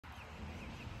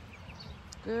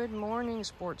Good morning,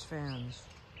 sports fans.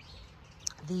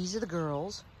 These are the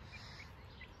girls.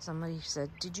 Somebody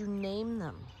said, did you name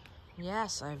them?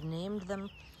 Yes, I've named them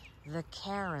the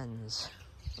Karens.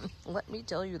 Let me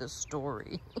tell you the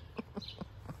story.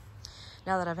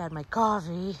 Now that I've had my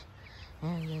coffee,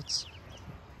 and it's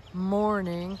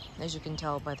morning, as you can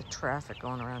tell by the traffic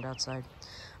going around outside.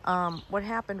 What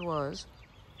happened was,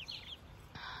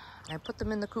 I put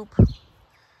them in the coop.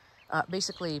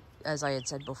 Basically, as I had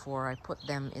said before, I put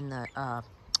them in the,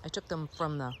 I took them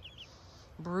from the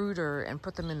brooder and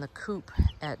put them in the coop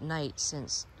at night,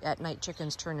 since at night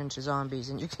chickens turn into zombies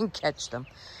and you can catch them.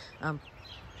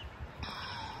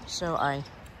 So I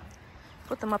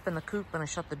put them up in the coop and I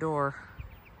shut the door.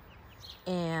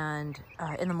 And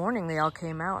in the morning, they all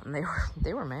came out and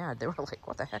they were mad. They were like,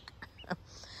 what the heck?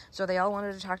 So they all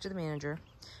wanted to talk to the manager.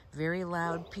 Very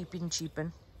loud peeping,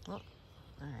 cheeping. Oh, all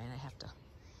right, I have to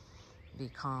be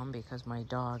calm because my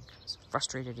dog is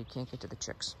frustrated he can't get to the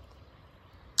chicks.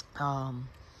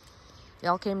 They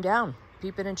all came down,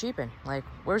 peeping and cheeping, like,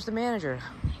 where's the manager?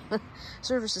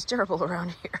 Service is terrible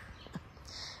around here.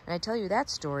 And I tell you that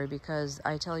story because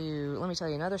let me tell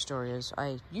you another story, is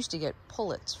I used to get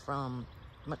pullets from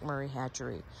McMurray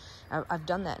Hatchery. I've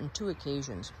done that in 2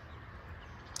 occasions.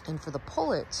 And for the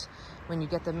pullets, when you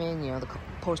get them in, the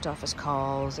post office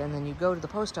calls, and then you go to the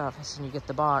post office and you get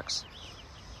the box.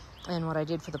 And what I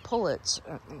did for the pullets,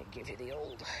 let me give you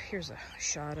here's a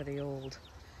shot of the old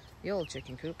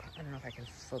chicken coop. I don't know if I can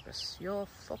focus. Your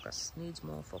focus needs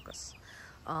more focus.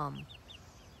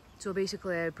 So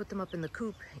basically I would put them up in the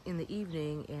coop in the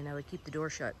evening and I would keep the door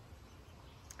shut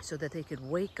so that they could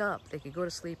wake up. They could go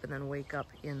to sleep and then wake up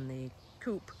in the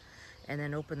coop and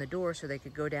then open the door so they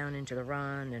could go down into the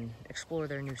run and explore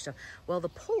their new stuff. Well, the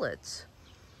pullets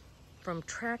from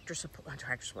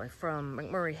from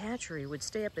McMurray Hatchery would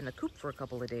stay up in the coop for a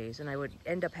couple of days, and I would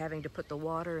end up having to put the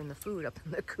water and the food up in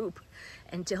the coop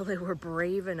until they were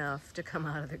brave enough to come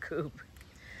out of the coop.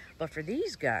 But for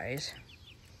these guys,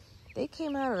 they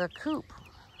came out of the coop,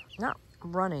 not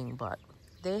running, but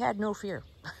they had no fear.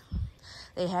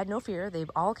 They had no fear. They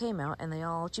all came out and they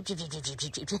all cheep, cheep, cheep, cheep,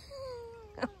 cheep, cheep, cheep.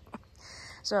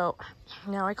 So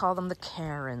now I call them the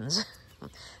Karens.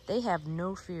 They have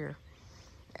no fear.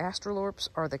 Astrolorps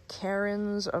are the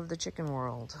Karens of the chicken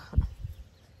world.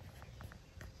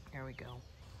 There we go.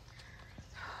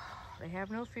 They have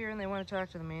no fear and they want to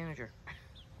talk to the manager.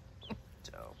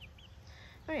 So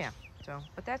yeah.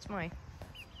 But that's my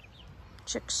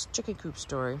chicken coop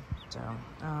story. So,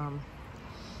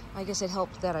 I guess it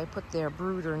helped that I put their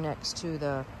brooder next to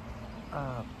the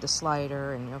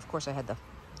slider, and of course I had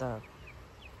the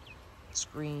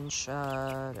screen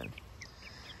shut. And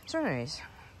so anyways,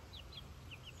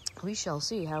 we shall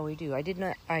see how we do.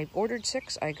 I ordered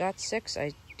 6, I got 6.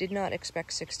 I did not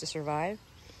expect 6 to survive.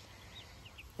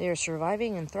 They are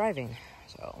surviving and thriving.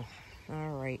 So,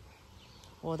 all right.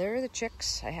 Well, there are the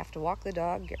chicks. I have to walk the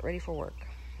dog, get ready for work.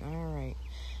 All right.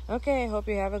 Okay, hope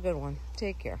you have a good one.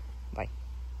 Take care.